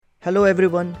Hello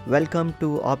everyone, welcome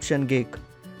to Option Gig.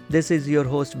 This is your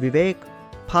host Vivek,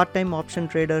 part-time option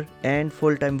trader and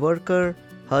full-time worker,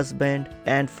 husband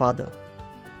and father.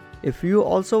 If you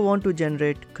also want to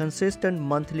generate consistent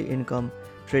monthly income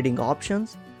trading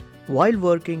options while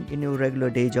working in your regular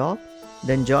day job,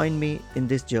 then join me in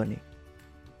this journey.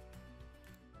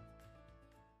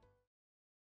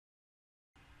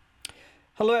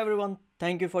 Hello everyone,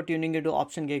 thank you for tuning into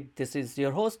Option Gig. This is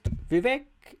your host Vivek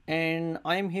and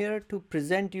I am here to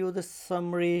present you the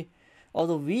summary of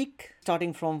the week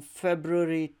starting from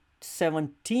February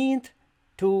 17th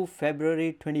to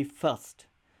February 21st.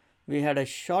 We had a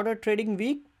shorter trading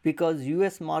week because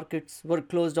US markets were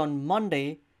closed on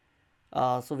Monday.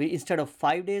 So instead of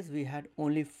 5 days, we had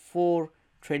only 4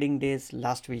 trading days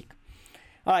last week.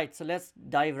 Alright, so let's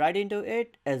dive right into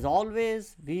it. As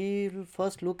always, we'll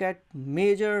first look at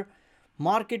major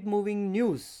market moving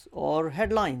news or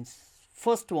headlines.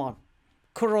 First one,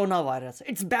 coronavirus.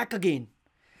 It's back again.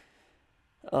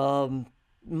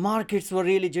 Markets were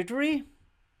really jittery,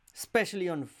 especially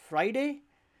on Friday,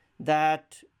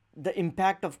 that the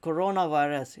impact of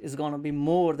coronavirus is going to be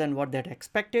more than what they had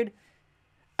expected.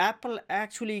 Apple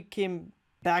actually came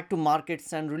back to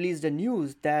markets and released a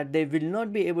news that they will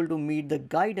not be able to meet the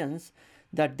guidance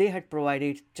that they had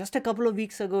provided just a couple of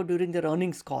weeks ago during their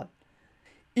earnings call.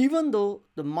 Even though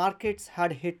the markets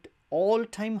had hit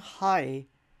all-time high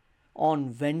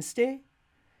on Wednesday,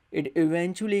 it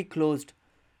eventually closed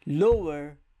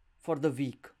lower for the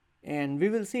week. And we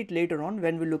will see it later on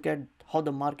when we look at how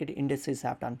the market indices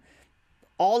have done.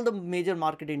 All the major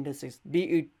market indices, be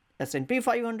it S&P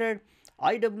 500,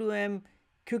 IWM,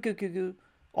 QQQQ,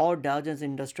 or Dow Jones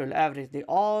Industrial Average, they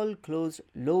all closed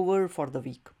lower for the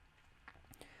week.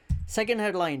 Second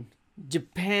headline,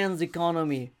 Japan's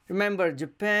economy. Remember,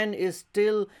 Japan is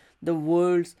still the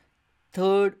world's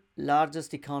third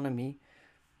largest economy,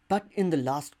 but in the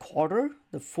last quarter,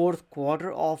 the fourth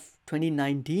quarter of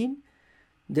 2019,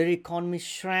 their economy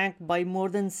shrank by more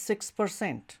than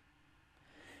 6%.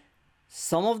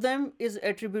 Some of them is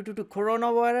attributed to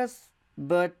coronavirus,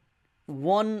 but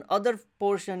one other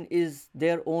portion is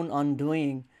their own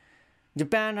undoing.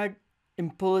 Japan had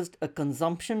imposed a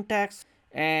consumption tax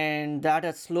and that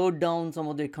has slowed down some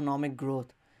of the economic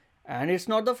growth. And it's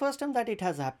not the first time that it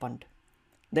has happened.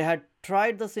 They had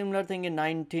tried the similar thing in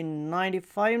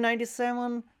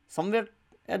 1995-97, somewhere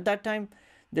at that time.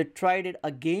 They tried it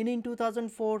again in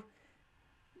 2004.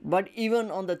 But even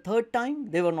on the third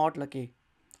time, they were not lucky.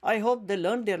 I hope they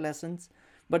learned their lessons,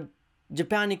 but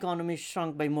Japan economy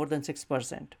shrunk by more than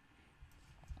 6%.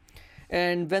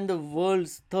 And when the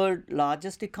world's third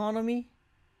largest economy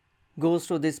goes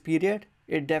through this period,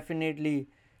 it definitely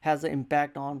has an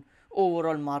impact on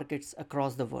overall markets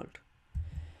across the world.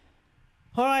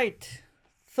 All right,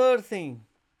 third thing,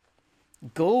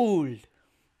 gold.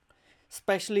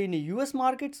 Especially in the US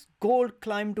markets, gold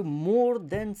climbed to more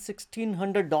than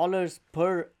 $1,600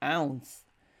 per ounce.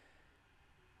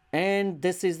 And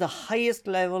this is the highest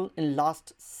level in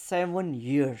last 7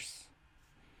 years.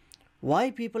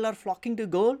 Why people are flocking to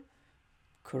gold?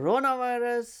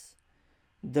 Coronavirus,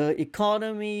 the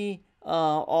economy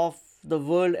of the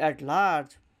world at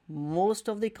large, most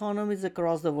of the economies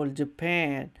across the world,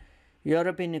 Japan,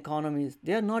 European economies,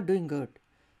 they are not doing good.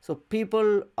 So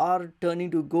people are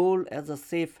turning to gold as a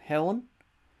safe haven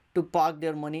to park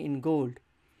their money in gold.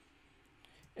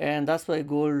 And that's why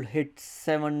gold hit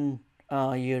 7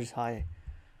 years high.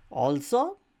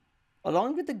 Also,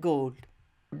 along with the gold,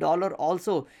 dollar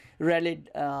also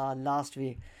rallied last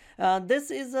week.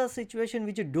 This is a situation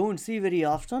which you don't see very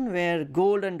often, where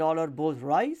gold and dollar both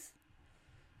rise.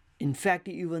 In fact,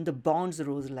 even the bonds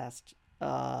rose last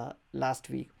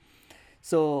week.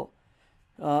 So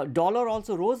dollar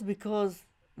also rose because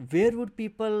where would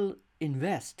people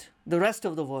invest? The rest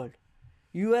of the world.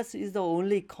 US is the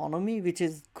only economy which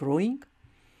is growing.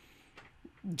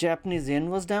 Japanese yen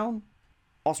was down,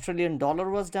 Australian dollar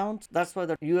was down. That's why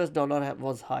the US dollar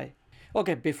was high.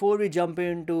 Okay, before we jump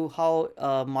into how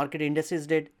market indices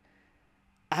did,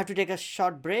 I have to take a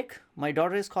short break. My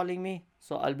daughter is calling me,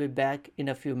 so I'll be back in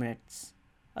a few minutes.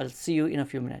 I'll see you in a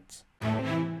few minutes.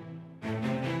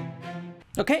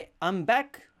 Okay, I'm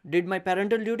back. Did my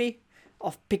parental duty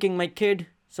of picking my kid.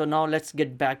 So now let's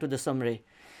get back to the summary.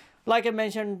 Like I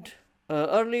mentioned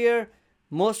earlier,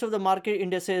 most of the market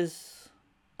indices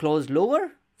closed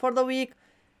lower for the week.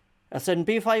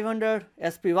 S&P 500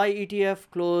 SPY ETF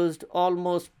closed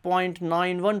almost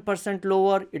 0.91%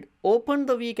 lower. It opened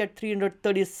the week at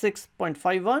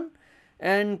 336.51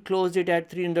 and closed it at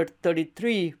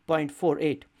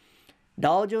 333.48.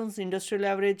 Dow Jones Industrial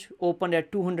Average opened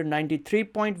at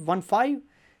 293.15,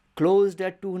 closed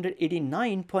at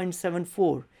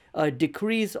 289.74, a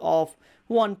decrease of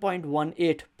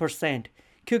 1.18%.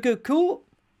 QQQ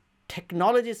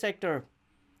technology sector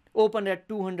opened at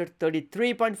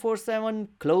 233.47,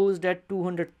 closed at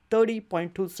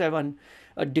 230.27,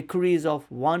 a decrease of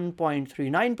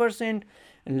 1.39%.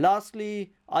 And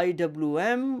lastly,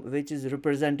 IWM, which is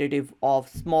representative of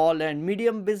small and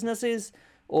medium businesses,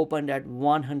 opened at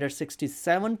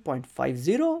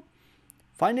 167.50,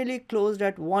 finally closed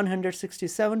at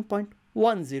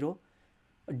 167.10,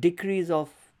 a decrease of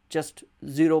just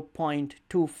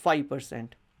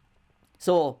 0.25%.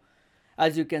 So,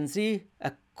 as you can see,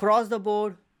 across the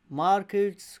board,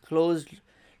 markets closed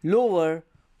lower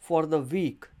for the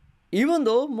week, even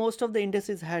though most of the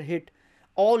indices had hit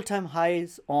all-time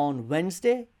highs on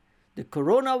Wednesday. The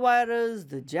coronavirus,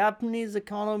 the Japanese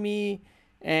economy,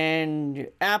 and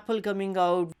Apple coming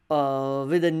out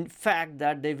with the fact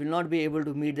that they will not be able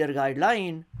to meet their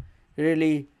guideline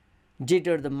really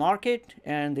jittered the market,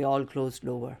 and they all closed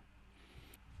lower.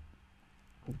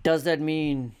 Does that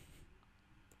mean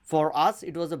for us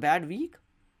it was a bad week?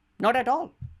 Not at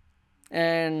all.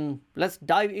 And let's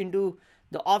dive into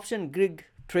the option grid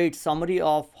trade summary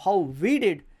of how we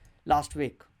did last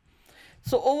week.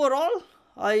 So overall,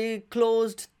 I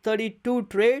closed 32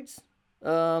 trades.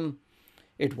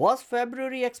 It was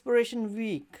February expiration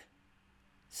week,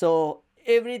 so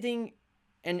everything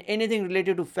and anything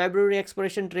related to February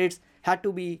expiration trades had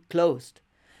to be closed.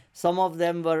 Some of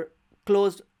them were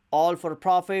closed all for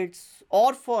profits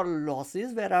or for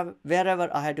losses, wherever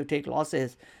I had to take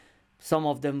losses. Some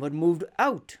of them were moved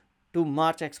out to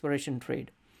March expiration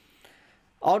trade.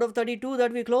 Out of 32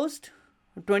 that we closed,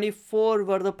 24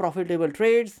 were the profitable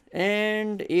trades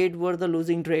and 8 were the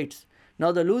losing trades.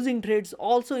 Now the losing trades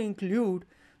also include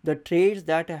the trades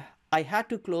that I had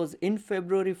to close in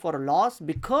February for a loss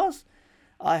because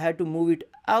I had to move it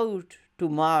out to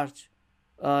March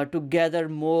to gather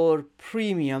more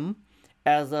premium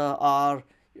as our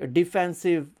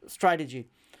defensive strategy.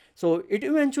 So it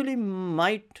eventually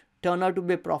might turn out to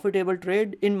be a profitable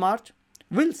trade in March.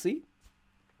 We'll see.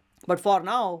 But for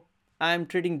now, I am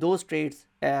treating those trades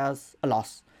as a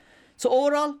loss. So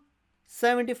overall,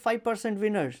 75%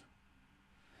 winners.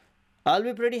 I'll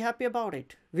be pretty happy about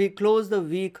it. We closed the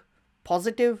week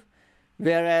positive,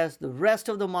 whereas the rest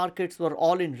of the markets were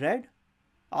all in red.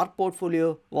 Our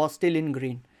portfolio was still in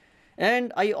green.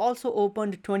 And I also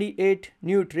opened 28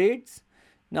 new trades.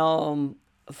 Now,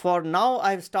 for now,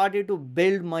 I've started to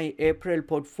build my April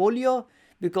portfolio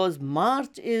because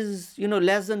March is,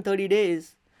 less than 30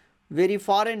 days. Very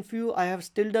far and few. I have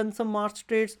still done some March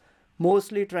trades,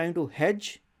 mostly trying to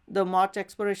hedge the March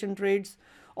expiration trades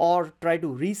or try to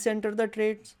recenter the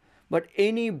trades. But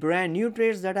any brand new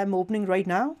trades that I'm opening right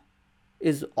now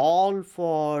is all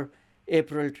for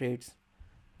April trades.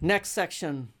 Next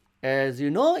section. As you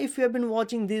know, if you have been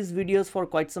watching these videos for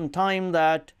quite some time,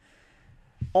 that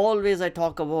always I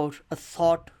talk about a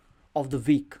thought of the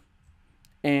week.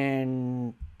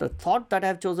 And the thought that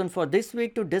I've chosen for this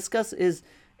week to discuss is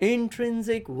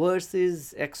intrinsic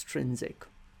versus extrinsic.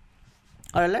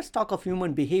 All right, let's talk of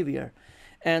human behavior.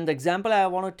 And the example I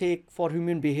want to take for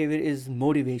human behavior is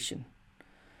motivation.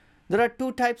 There are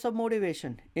two types of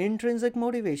motivation: intrinsic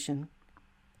motivation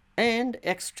and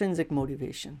extrinsic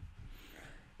motivation.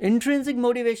 Intrinsic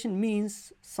motivation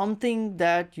means something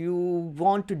that you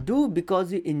want to do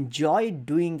because you enjoy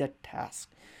doing that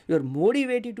task. You're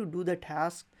motivated to do the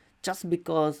task just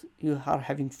because you are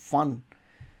having fun,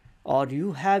 or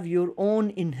you have your own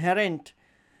inherent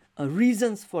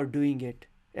reasons for doing it.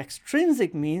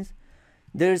 Extrinsic means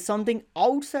there is something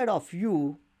outside of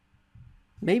you,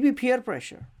 maybe peer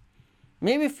pressure,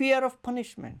 maybe fear of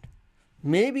punishment,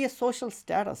 maybe a social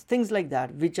status, things like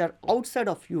that, which are outside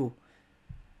of you,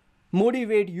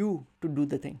 motivate you to do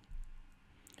the thing.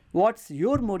 What's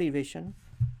your motivation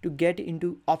to get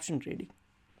into option trading?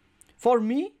 For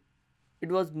me, it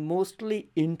was mostly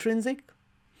intrinsic.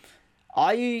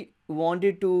 I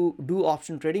wanted to do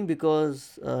option trading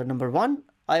because number one,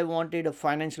 I wanted a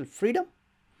financial freedom,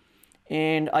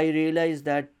 and I realized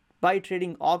that by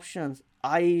trading options,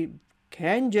 I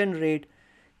can generate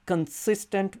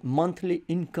consistent monthly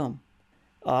income.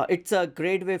 It's a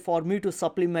great way for me to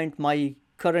supplement my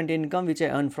current income, which I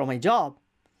earn from my job.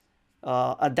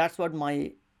 That's what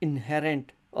my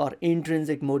inherent or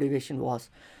intrinsic motivation was.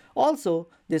 Also,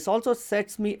 this also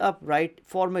sets me up right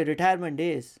for my retirement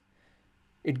days.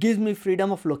 It gives me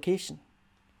freedom of location.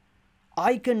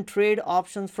 I can trade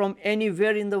options from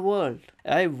anywhere in the world.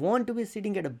 I want to be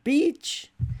sitting at a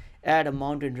beach, at a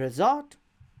mountain resort,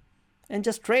 and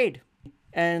just trade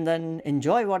and then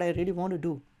enjoy what I really want to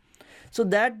do. So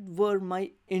that were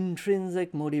my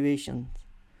intrinsic motivations.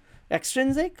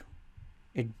 Extrinsic,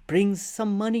 it brings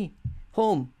some money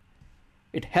home.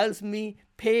 It helps me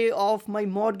pay off my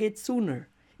mortgage sooner.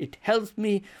 It helps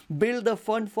me build a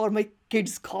fund for my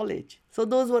kids' college. So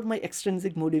those were my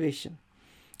extrinsic motivation.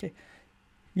 Okay.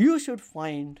 You should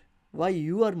find why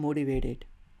you are motivated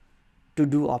to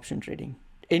do option trading.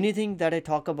 Anything that I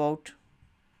talk about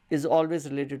is always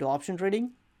related to option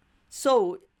trading.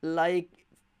 So, like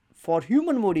for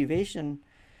human motivation,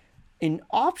 in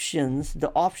options,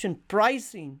 the option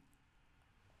pricing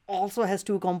also has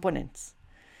two components: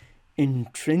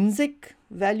 intrinsic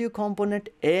value component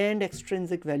and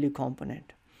extrinsic value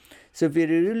component. So if we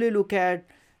really look at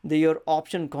your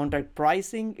option contract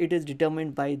pricing, it is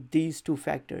determined by these two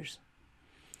factors.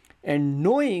 And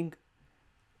knowing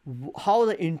how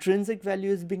the intrinsic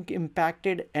value is being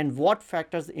impacted and what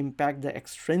factors impact the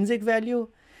extrinsic value,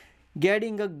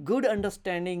 getting a good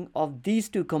understanding of these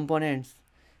two components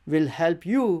will help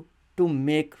you to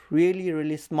make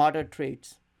really smarter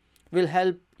trades, will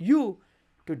help you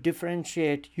to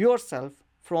differentiate yourself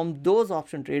from those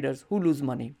option traders who lose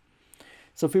money.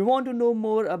 So if you want to know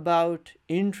more about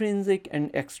intrinsic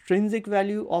and extrinsic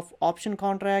value of option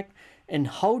contract and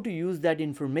how to use that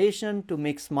information to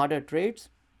make smarter trades,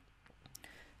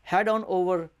 head on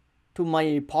over to my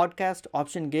podcast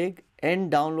Option Gig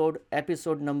and download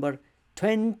episode number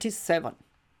 27.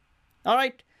 All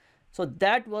right, so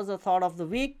that was the thought of the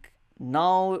week.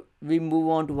 Now we move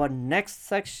on to our next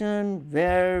section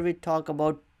where we talk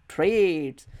about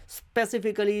trades,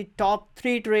 specifically top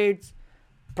 3 trades,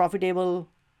 profitable,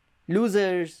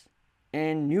 losers,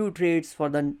 and new trades for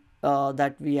the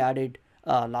that we added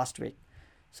last week.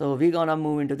 So we're gonna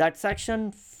move into that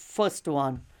section. First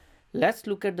one, let's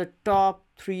look at the top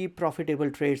 3 profitable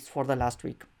trades for the last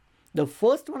week. The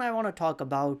first one I want to talk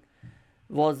about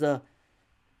was a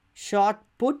short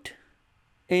put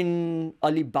in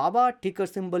Alibaba, ticker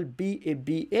symbol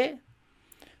BABA.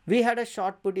 We had a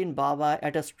short put in BABA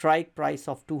at a strike price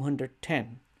of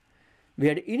 210. We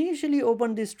had initially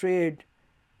opened this trade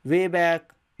way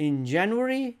back in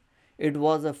January. It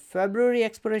was a February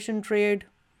expiration trade,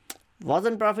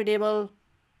 wasn't profitable.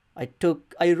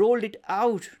 I rolled it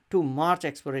out to March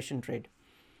expiration trade.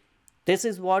 This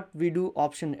is what we do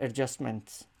option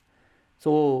adjustments.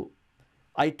 So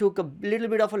I took a little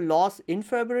bit of a loss in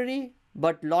February,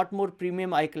 but lot more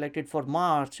premium I collected for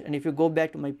March. And if you go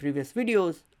back to my previous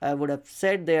videos, I would have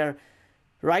said there,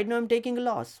 right now I'm taking a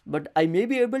loss, but I may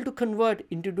be able to convert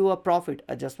into a profit.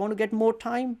 I just want to get more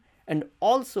time and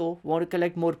also want to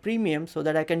collect more premium so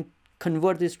that I can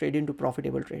convert this trade into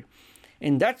profitable trade.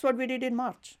 And that's what we did in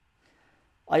March.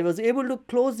 I was able to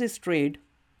close this trade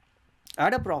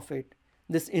at a profit.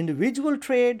 This individual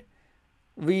trade,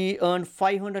 we earned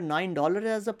 $509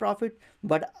 as a profit.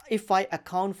 But if I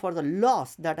account for the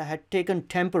loss that I had taken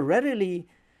temporarily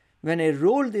when I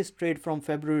rolled this trade from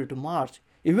February to March,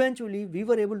 eventually we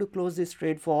were able to close this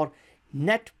trade for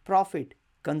net profit,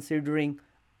 considering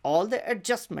all the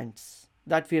adjustments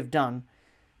that we have done,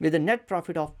 with a net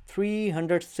profit of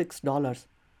 $306.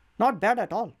 Not bad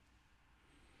at all,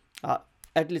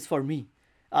 at least for me.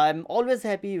 I'm always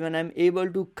happy when I'm able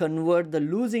to convert the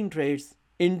losing trades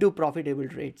into profitable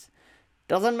trades.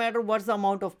 Doesn't matter what's the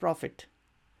amount of profit.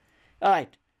 All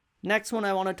right, next one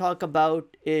I want to talk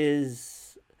about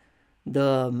is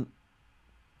the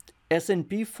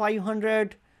S&P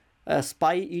 500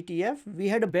 SPY ETF. We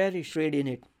had a bearish trade in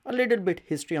it. A little bit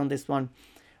history on this one.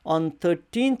 On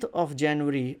 13th of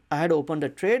January, I had opened a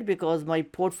trade because my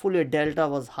portfolio delta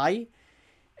was high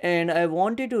and I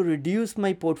wanted to reduce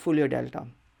my portfolio delta.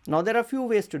 Now there are a few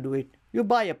ways to do it. You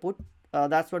buy a put.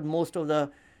 That's what most of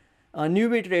the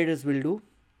newbie traders will do.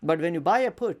 But when you buy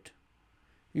a put,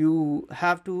 you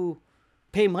have to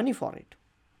pay money for it.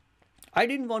 I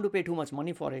didn't want to pay too much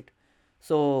money for it.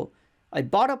 So I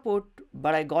bought a put,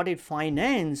 but I got it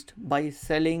financed by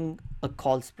selling a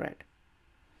call spread.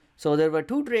 So there were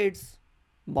 2 trades,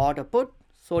 bought a put,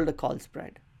 sold a call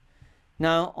spread.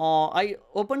 Now I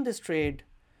opened this trade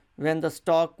when the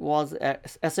stock was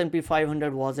at S&P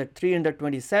 500 was at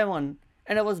 327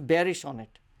 and I was bearish on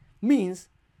it. Means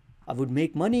I would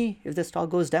make money if the stock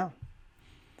goes down.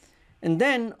 And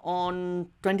then on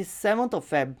 27th of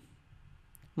Feb,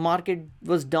 market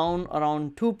was down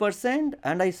around 2%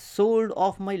 and I sold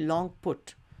off my long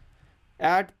put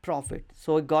at profit.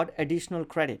 So I got additional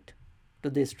credit to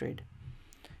this trade.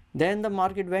 Then the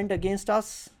market went against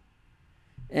us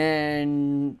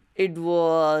and it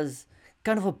was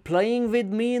kind of playing with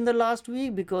me in the last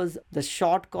week because the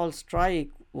short call strike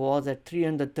was at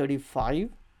 335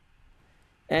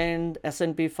 and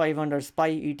S&P 500 SPY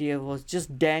ETF was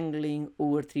just dangling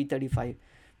over 335.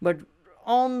 But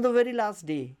on the very last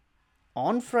day,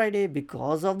 on Friday,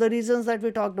 because of the reasons that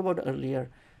we talked about earlier,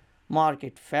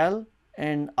 market fell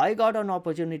and I got an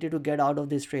opportunity to get out of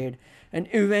this trade and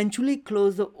eventually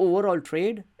close the overall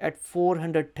trade at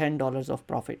 $410 of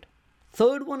profit.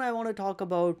 Third one I want to talk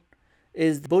about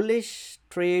is bullish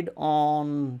trade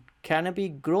on Canopy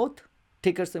Growth,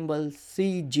 ticker symbol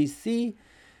CGC.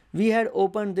 We had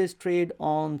opened this trade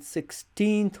on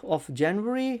 16th of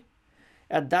January.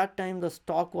 At that time, the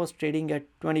stock was trading at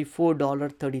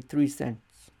 $24.33.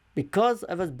 Because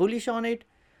I was bullish on it,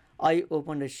 I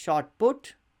opened a short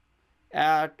put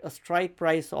at a strike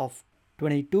price of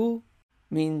 22.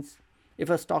 Means if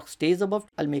a stock stays above,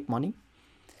 I'll make money.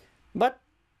 But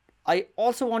I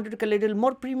also wanted to collect a little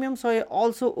more premium, so I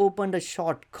also opened a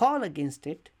short call against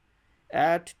it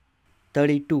at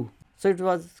 32. So it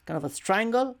was kind of a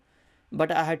strangle,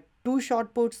 but I had two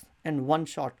short puts and one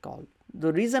short call.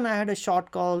 The reason I had a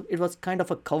short call, it was kind of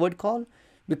a covered call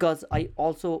because I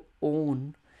also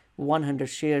own 100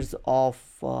 shares of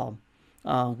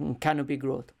Canopy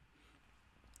Growth.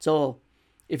 So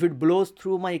if it blows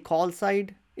through my call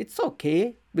side, it's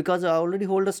okay because I already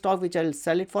hold a stock which I'll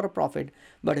sell it for a profit.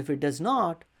 But if it does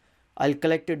not, I'll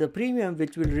collect the premium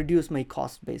which will reduce my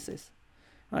cost basis.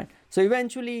 Right. So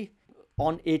eventually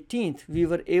on 18th, we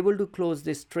were able to close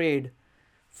this trade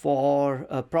for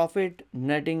a profit,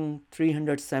 netting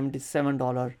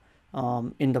 $377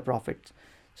 in the profits.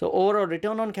 So overall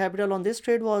return on capital on this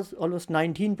trade was almost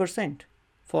 19%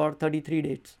 for 33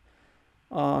 days.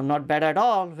 Not bad at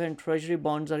all when treasury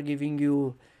bonds are giving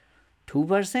you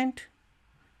 2%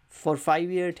 for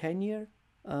 5-year, 10-year.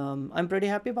 I'm pretty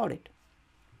happy about it.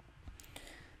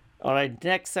 All right,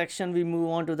 next section we move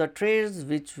on to the trades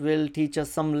which will teach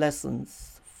us some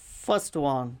lessons. First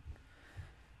one,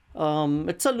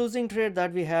 it's a losing trade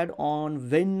that we had on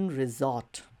Wynn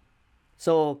Resort.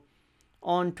 So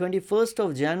on 21st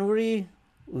of January,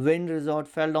 Wynn Resort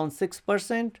fell down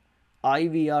 6%.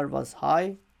 IVR was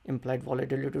high, implied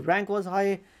volatility rank was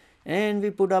high, and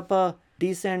we put up a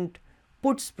decent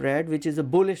put spread, which is a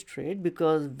bullish trade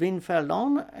because Wynn fell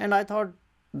down, and I thought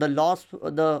the loss,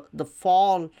 the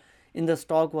fall in the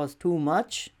stock was too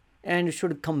much and it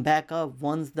should come back up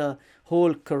once the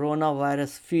whole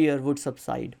coronavirus fear would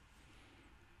subside.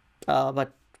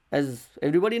 But as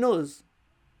everybody knows,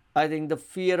 I think the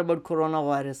fear about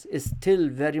coronavirus is still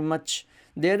very much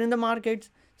there in the markets,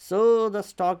 so the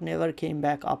stock never came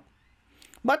back up.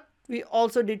 But we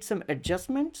also did some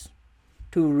adjustments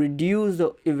to reduce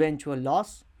the eventual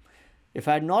loss. If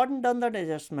I had not done that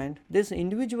adjustment, this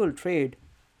individual trade,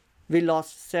 we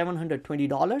lost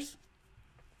 $720.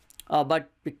 But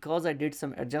because I did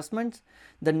some adjustments,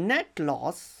 the net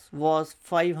loss was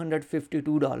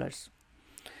 $552.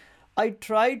 I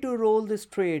tried to roll this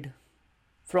trade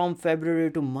from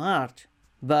February to March,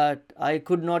 but I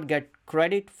could not get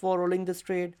credit for rolling this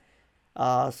trade.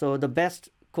 So the best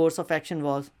course of action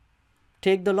was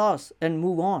take the loss and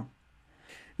move on.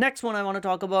 Next one I want to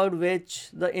talk about, which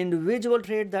the individual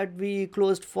trade that we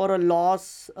closed for a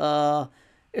loss.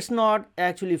 It's not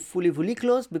actually fully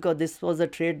closed because this was a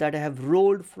trade that I have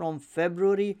rolled from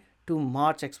February to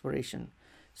March expiration.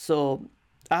 So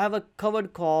I have a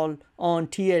covered call on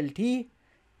TLT.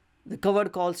 The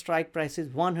covered call strike price is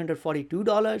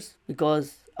 $142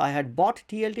 because I had bought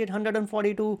TLT at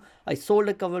 $142. I sold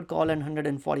a covered call at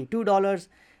 $142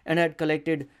 and I had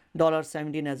collected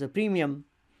 $17 as a premium.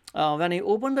 When I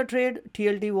opened the trade,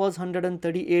 TLT was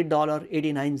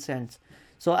 $138.89.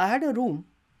 So I had a room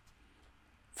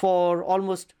for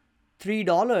almost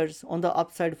 $3 on the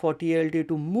upside for TLT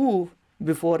to move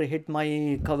before I hit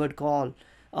my covered call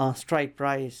strike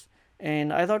price.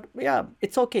 And I thought, yeah,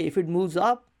 it's okay. If it moves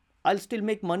up, I'll still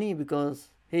make money because,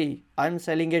 hey, I'm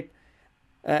selling it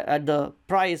at the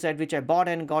price at which I bought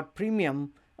and got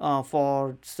premium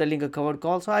for selling a covered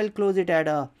call. So I'll close it at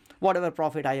whatever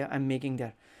profit I'm making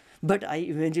there. But I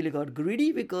eventually got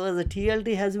greedy because the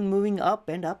TLT has been moving up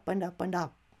and up and up and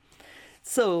up.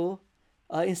 So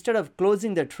instead of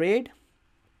closing the trade,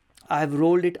 I've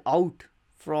rolled it out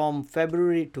from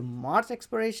February to March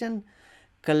expiration,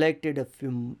 collected a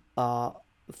few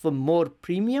for more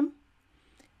premium,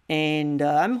 and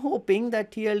I'm hoping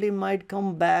that TLT might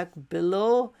come back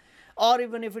below, or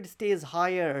even if it stays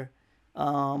higher,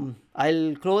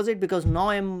 I'll close it because now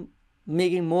I'm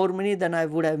making more money than I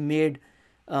would have made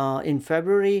in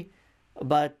February.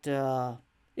 But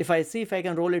if I see if I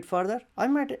can roll it further, I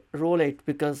might roll it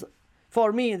because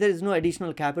for me there is no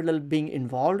additional capital being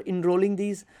involved in rolling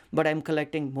these, but I'm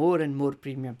collecting more and more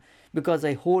premium because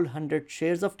I hold 100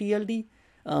 shares of TLT.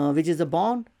 which is a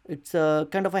bond. It's a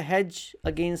kind of a hedge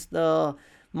against the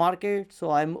market,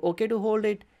 so I'm okay to hold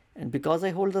it. And because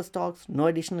I hold the stocks, no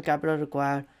additional capital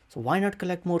required, so why not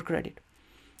collect more credit?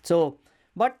 So,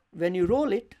 but when you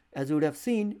roll it, as you would have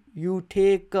seen, you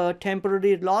take a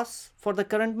temporary loss for the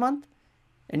current month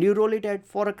and you roll it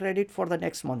for a credit for the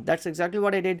next month. That's exactly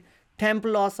what I did. Temp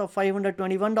loss of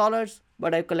 $521,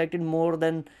 but I collected more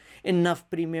than enough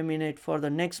premium in it for the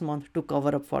next month to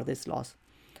cover up for this loss.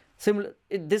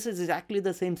 This is exactly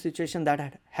the same situation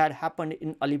that had happened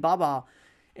in Alibaba,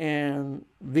 and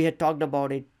we had talked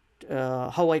about it,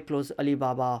 how I closed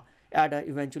Alibaba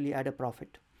eventually at a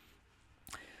profit.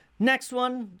 Next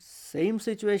one, same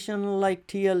situation like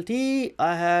TLT.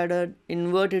 I had an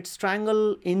inverted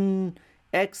strangle in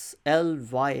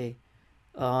XLY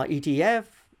ETF,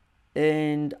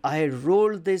 and I had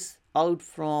rolled this out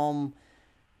from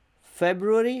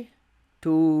February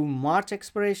to March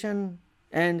expiration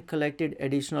and collected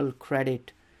additional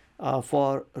credit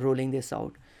for rolling this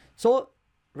out. So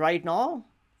right now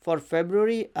for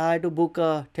February I had to book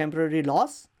a temporary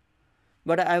loss,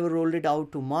 but I have rolled it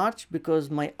out to March because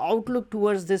my outlook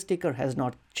towards this ticker has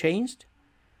not changed.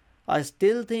 I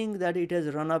still think that it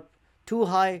has run up too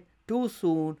high too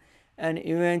soon, and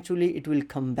eventually it will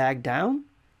come back down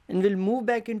and will move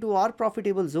back into our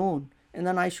profitable zone, and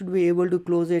then I should be able to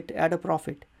close it at a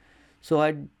profit. So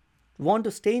I want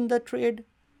to stay in the trade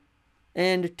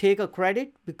and take a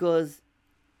credit, because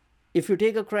if you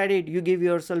take a credit, you give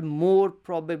yourself more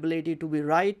probability to be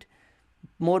right,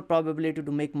 more probability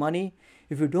to make money.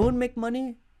 If you don't make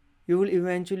money, you will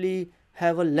eventually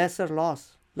have a lesser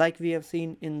loss, like we have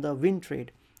seen in the Wind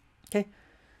trade. Okay,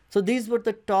 so these were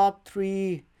the top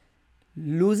 3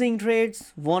 losing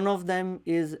trades. One of them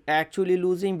is actually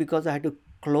losing because I had to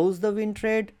close the Wind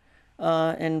trade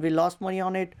and we lost money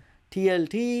on it.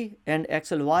 TLT and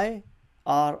XLY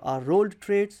are our rolled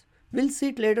trades. We'll see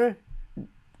it later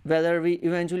whether we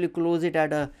eventually close it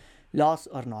at a loss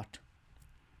or not.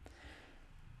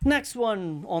 Next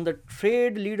one on the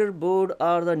trade leaderboard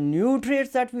are the new trades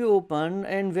that we opened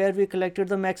and where we collected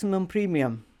the maximum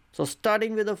premium. So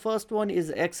starting with the first one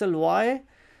is XLY,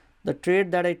 the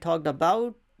trade that I talked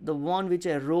about, the one which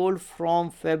I rolled from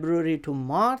February to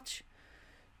March.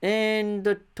 And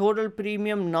the total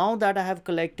premium now that I have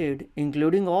collected,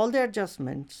 including all the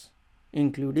adjustments,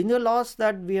 including the loss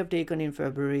that we have taken in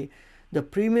February, the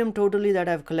premium totally that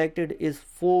I have collected is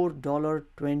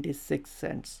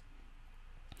 $4.26.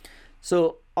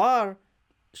 So our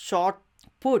short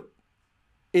put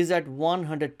is at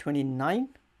 129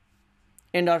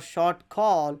 and our short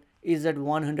call is at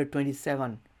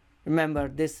 127. Remember,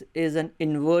 this is an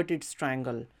inverted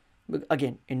strangle.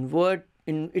 Again,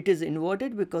 it is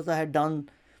inverted because I had done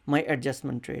my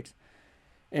adjustment trades.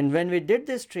 And when we did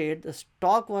this trade, the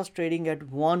stock was trading at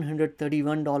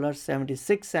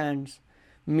 $131.76,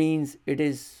 means it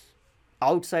is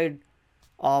outside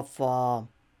of our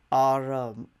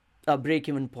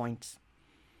break-even points.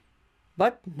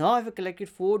 But now I've collected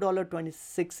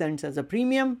 $4.26 as a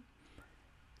premium.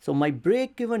 So my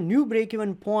new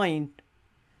break-even point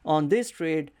on this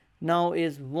trade now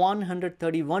is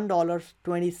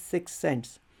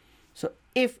 $131.26. So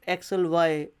if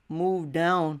XLY move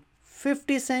down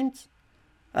 50 cents,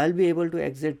 I'll be able to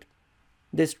exit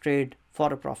this trade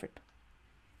for a profit.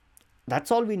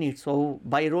 That's all we need. So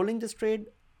by rolling this trade,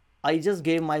 I just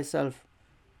gave myself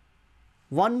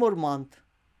one more month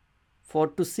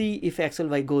to see if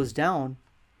XLY goes down.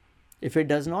 If it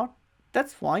does not,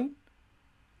 that's fine.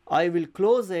 I will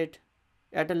close it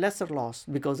at a lesser loss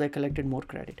because I collected more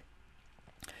credit.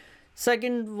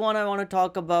 Second one I want to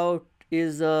talk about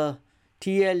is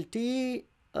TLT,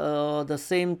 the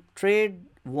same trade,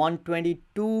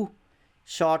 122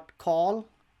 short call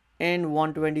and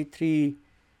 123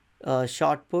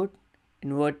 short put,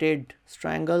 inverted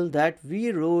strangle that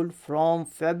we rolled from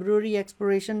February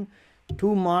expiration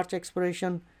to March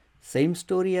expiration. Same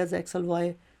story as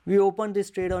XLY. We opened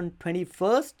this trade on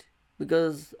 21st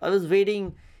because I was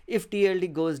waiting if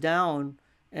TLT goes down,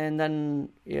 and then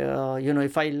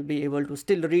if I'll be able to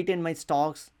still retain my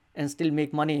stocks and still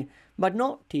make money. But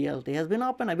no, TLT has been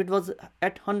up and it was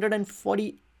at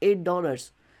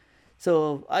 $148.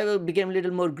 So I became a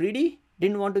little more greedy,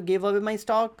 didn't want to give away my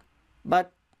stock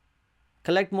but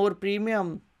collect more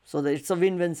premium, so that it's a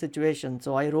win-win situation.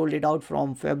 So I rolled it out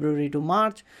from February to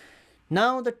March.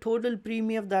 Now the total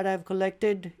premium that I've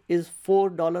collected is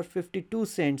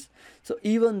 $4.52. So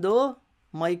even though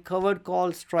my covered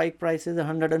call strike price is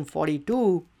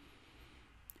 142,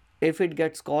 if it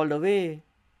gets called away,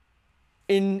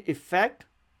 in effect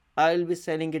I'll be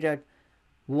selling it at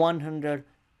 $132.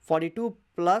 42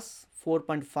 plus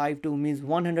 4.52 means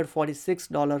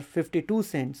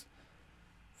 $146.52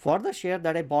 for the share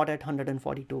that I bought at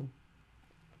 142.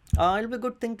 It'll be a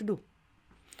good thing to do.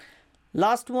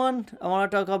 Last one I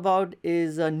want to talk about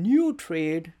is a new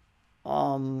trade,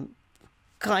 kind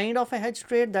of a hedge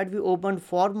trade that we opened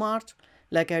for March.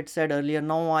 Like I had said earlier,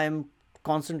 now I am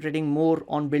concentrating more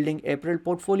on building April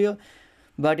portfolio.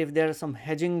 But if there is some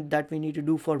hedging that we need to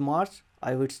do for March,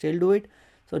 I would still do it.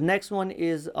 So next one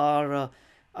is our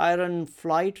iron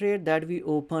fly trade that we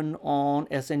open on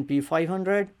S&P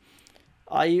 500.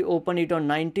 I open it on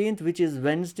 19th, which is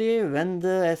Wednesday, when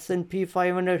the S&P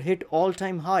 500 hit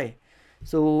all-time high.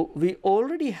 So we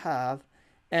already have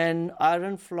an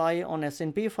iron fly on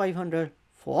S&P 500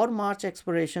 for March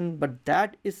expiration, but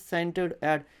that is centered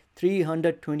at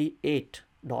 $328.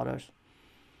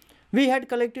 We had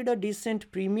collected a decent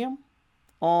premium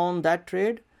on that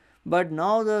trade, but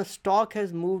now the stock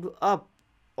has moved up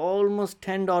almost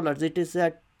 $10. It is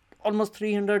at almost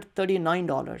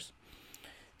 $339.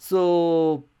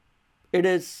 So it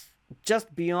is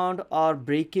just beyond our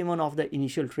break even of the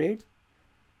initial trade.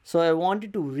 So I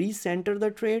wanted to recenter the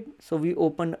trade. So we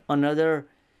opened another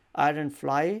iron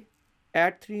fly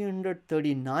at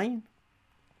 339.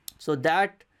 So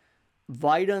that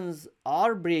widens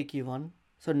our break even.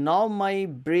 So now my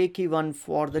break even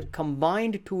for the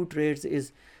combined two trades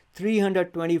is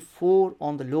 324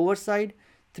 on the lower side,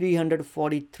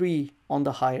 343 on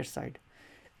the higher side.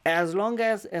 As long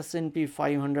as S&P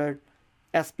 500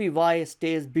 SPY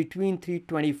stays between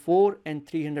 324 and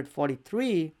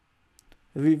 343,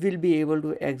 we will be able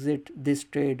to exit this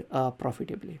trade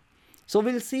profitably. So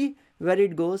we'll see where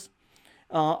it goes.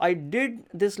 I did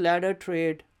this ladder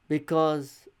trade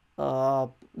because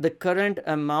the current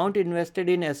amount invested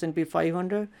in S&P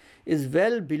 500 is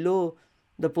well below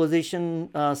the position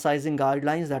sizing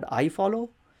guidelines that I follow.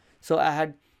 So I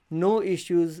had no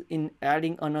issues in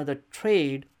adding another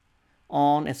trade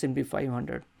on S&P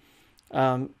 500.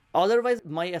 Otherwise,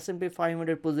 my S&P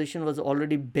 500 position was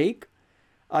already big.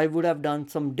 I would have done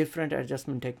some different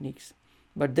adjustment techniques.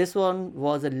 But this one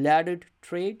was a laddered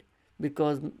trade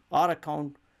because our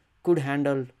account could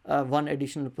handle one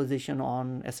additional position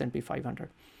on S&P 500.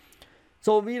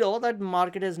 So we know that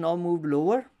market has now moved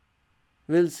lower.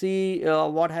 We'll see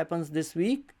what happens this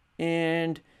week,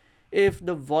 and if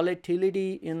the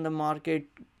volatility in the market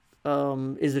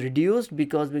is reduced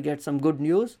because we get some good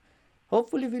news,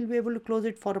 hopefully we'll be able to close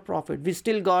it for a profit. We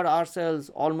still got ourselves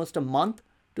almost a month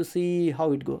to see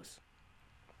how it goes.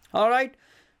 All right,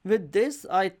 with this,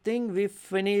 I think we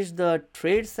finished the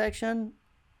trade section.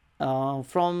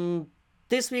 From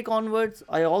this week onwards,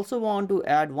 I also want to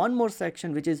add one more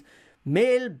section, which is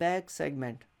mailbag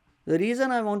segment. The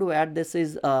reason I want to add this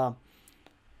is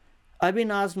I've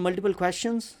been asked multiple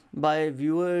questions by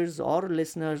viewers or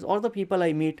listeners or the people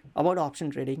I meet about option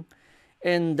trading.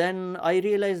 And then I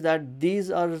realized that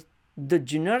these are the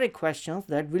generic questions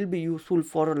that will be useful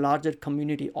for a larger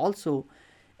community also.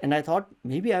 And I thought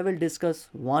maybe I will discuss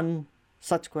one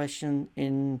such question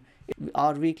in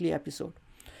our weekly episode.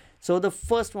 So the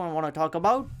first one I want to talk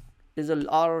about is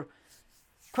our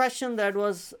question that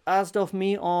was asked of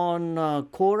me on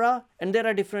Quora. And there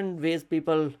are different ways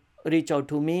people reach out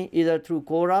to me, either through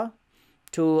Quora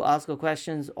to ask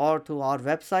questions or to our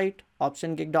website,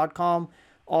 optiongig.com,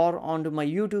 or onto my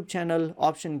YouTube channel,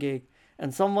 OptionGig.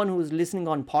 And someone who's listening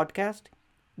on podcast,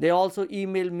 they also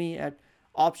email me at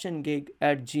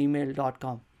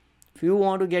optiongig@gmail.com. If you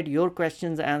want to get your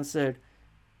questions answered,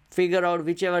 figure out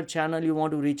whichever channel you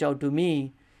want to reach out to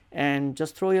me and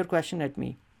just throw your question at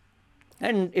me.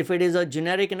 And if it is a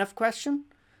generic enough question,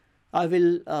 I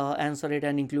will answer it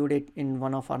and include it in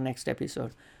one of our next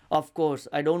episodes. Of course,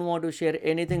 I don't want to share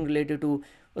anything related to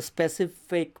a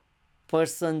specific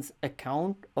person's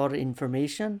account or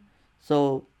information.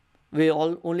 So we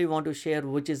all only want to share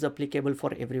which is applicable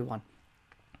for everyone.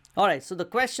 All right, so the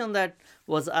question that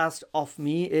was asked of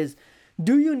me is,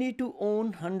 do you need to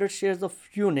own 100 shares of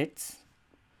units?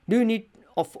 Do you need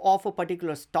of a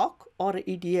particular stock or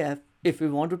ETF if we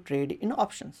want to trade in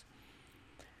options?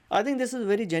 I think this is a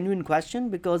very genuine question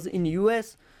because in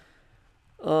US,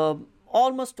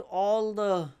 almost all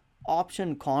the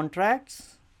option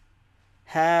contracts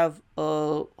have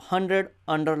 100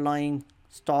 underlying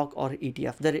stock or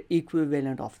ETF. They're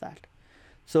equivalent of that.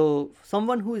 So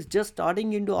someone who is just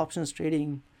starting into options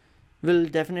trading will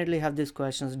definitely have these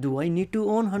questions. Do I need to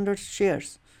own 100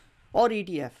 shares or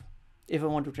ETF if I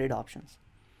want to trade options?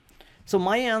 So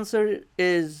my answer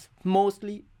is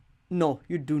mostly no,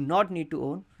 you do not need to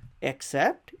own,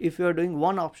 except if you are doing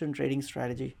one option trading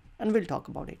strategy, and we'll talk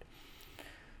about it.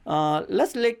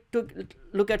 Let's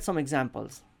look at some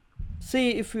examples.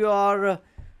 See, if you are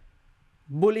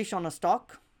bullish on a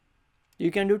stock,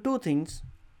 you can do two things.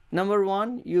 Number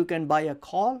one, you can buy a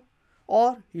call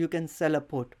or you can sell a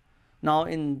put. Now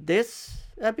in this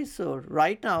episode,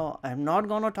 right now, I'm not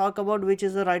going to talk about which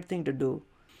is the right thing to do.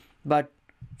 But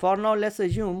for now, let's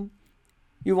assume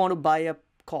you want to buy a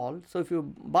call. So if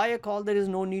you buy a call, there is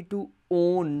no need to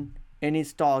own any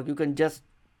stock. You can just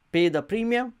pay the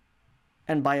premium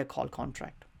and buy a call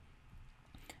contract.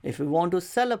 If you want to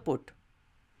sell a put,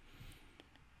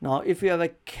 now if you have a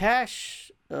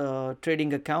cash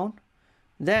trading account,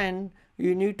 then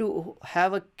you need to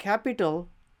have a capital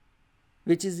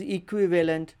which is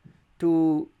equivalent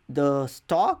to the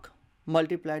stock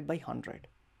multiplied by 100.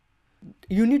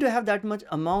 You need to have that much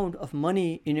amount of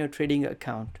money in your trading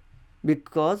account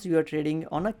because you are trading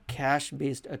on a cash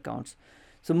based accounts.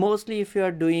 So mostly if you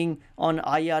are doing on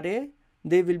IRA,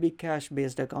 they will be cash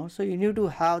based accounts. So you need to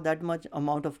have that much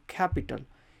amount of capital.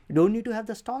 You don't need to have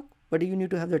the stock, but you need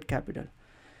to have that capital.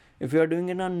 If you are doing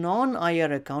in a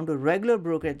non-IRA account or regular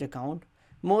brokerage account,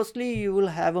 mostly you will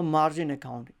have a margin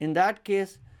account. In that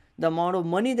case, the amount of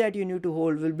money that you need to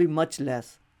hold will be much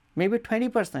less, maybe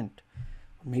 20%,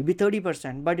 maybe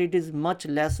 30%, but it is much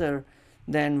lesser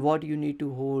than what you need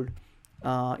to hold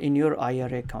in your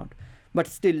IRA account. But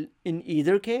still, in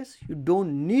either case, you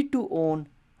don't need to own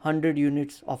 100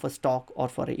 units of a stock or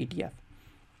for an ETF.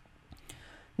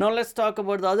 Now let's talk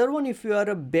about the other one. If you are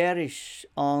a bearish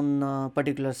on a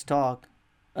particular stock,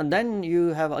 and then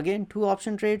you have again two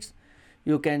option trades.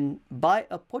 You can buy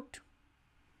a put.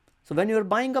 So when you're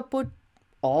buying a put,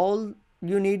 all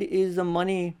you need is the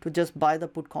money to just buy the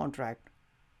put contract,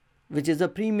 which is a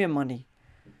premium money.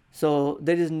 So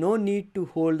there is no need to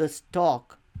hold the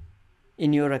stock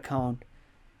in your account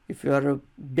if you are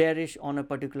bearish on a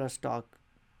particular stock.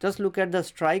 Just look at the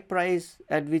strike price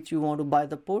at which you want to buy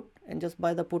the put and just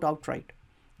buy the put outright.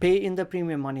 Pay in the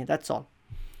premium money, that's all.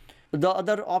 The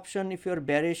other option if you're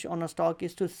bearish on a stock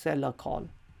is to sell a call.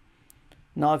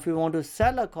 Now if you want to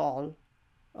sell a call,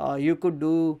 you could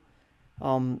do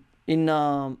in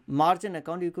a margin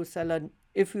account, you could sell a,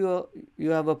 if you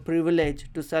have a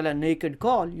privilege to sell a naked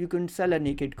call, you can sell a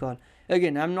naked call.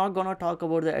 Again, I'm not going to talk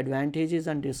about the advantages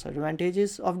and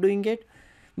disadvantages of doing it,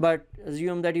 but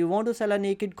assume that you want to sell a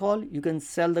naked call, you can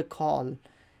sell the call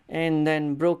and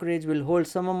then brokerage will hold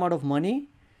some amount of money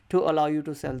to allow you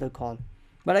to sell the call.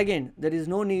 But again, there is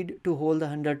no need to hold the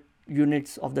 100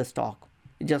 units of the stock.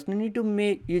 You just need to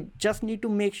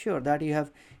make sure that you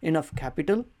have enough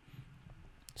capital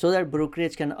so that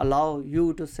brokerage can allow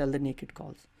you to sell the naked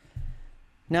calls.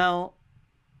 Now,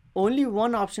 only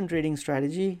one option trading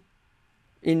strategy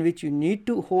in which you need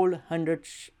to hold 100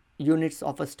 units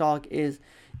of a stock is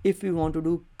if you want to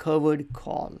do covered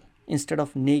call instead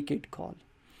of naked call.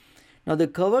 Now the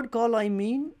covered call, I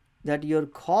mean that your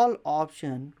call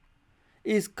option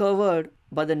is covered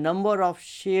by the number of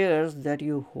shares that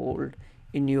you hold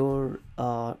in your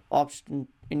option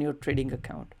in your trading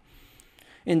account.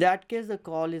 In that case, the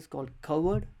call is called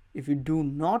covered. If you do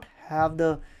not have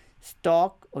the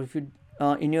stock or if you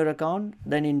in your account,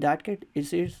 then in that case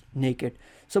it is naked.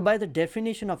 So by the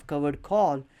definition of covered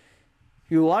call,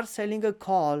 you are selling a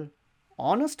call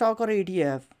on a stock or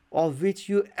ETF of which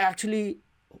you actually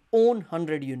own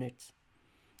 100 units.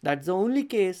 That's the only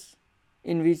case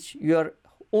in which you are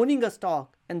owning a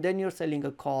stock and then you're selling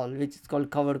a call, which is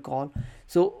called covered call.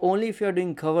 So only if you're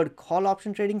doing covered call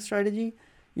option trading strategy,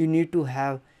 you need to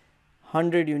have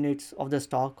 100 units of the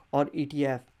stock or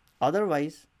ETF.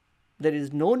 Otherwise, there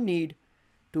is no need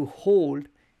to hold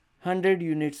 100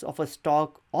 units of a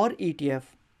stock or ETF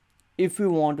if you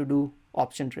want to do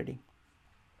option trading.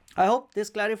 I hope this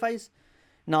clarifies.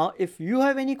 Now, if you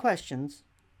have any questions,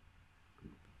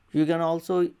 you can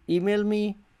also email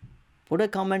me, put a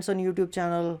comments on YouTube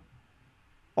channel,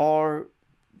 or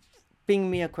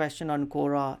ping me a question on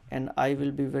Quora, and I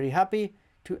will be very happy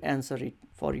to answer it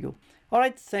for you. All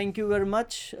right, thank you very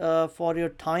much for your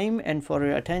time and for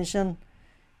your attention,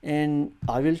 and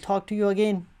I will talk to you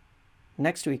again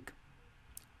next week.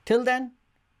 Till then,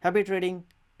 happy trading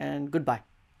and goodbye.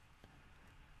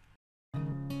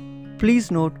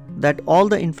 Please note that all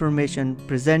the information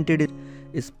presented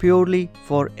is purely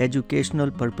for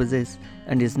educational purposes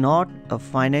and is not a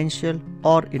financial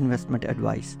or investment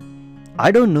advice.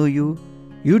 I don't know you,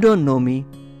 you don't know me,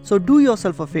 so do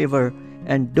yourself a favor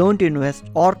and don't invest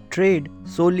or trade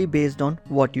solely based on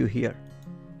what you hear.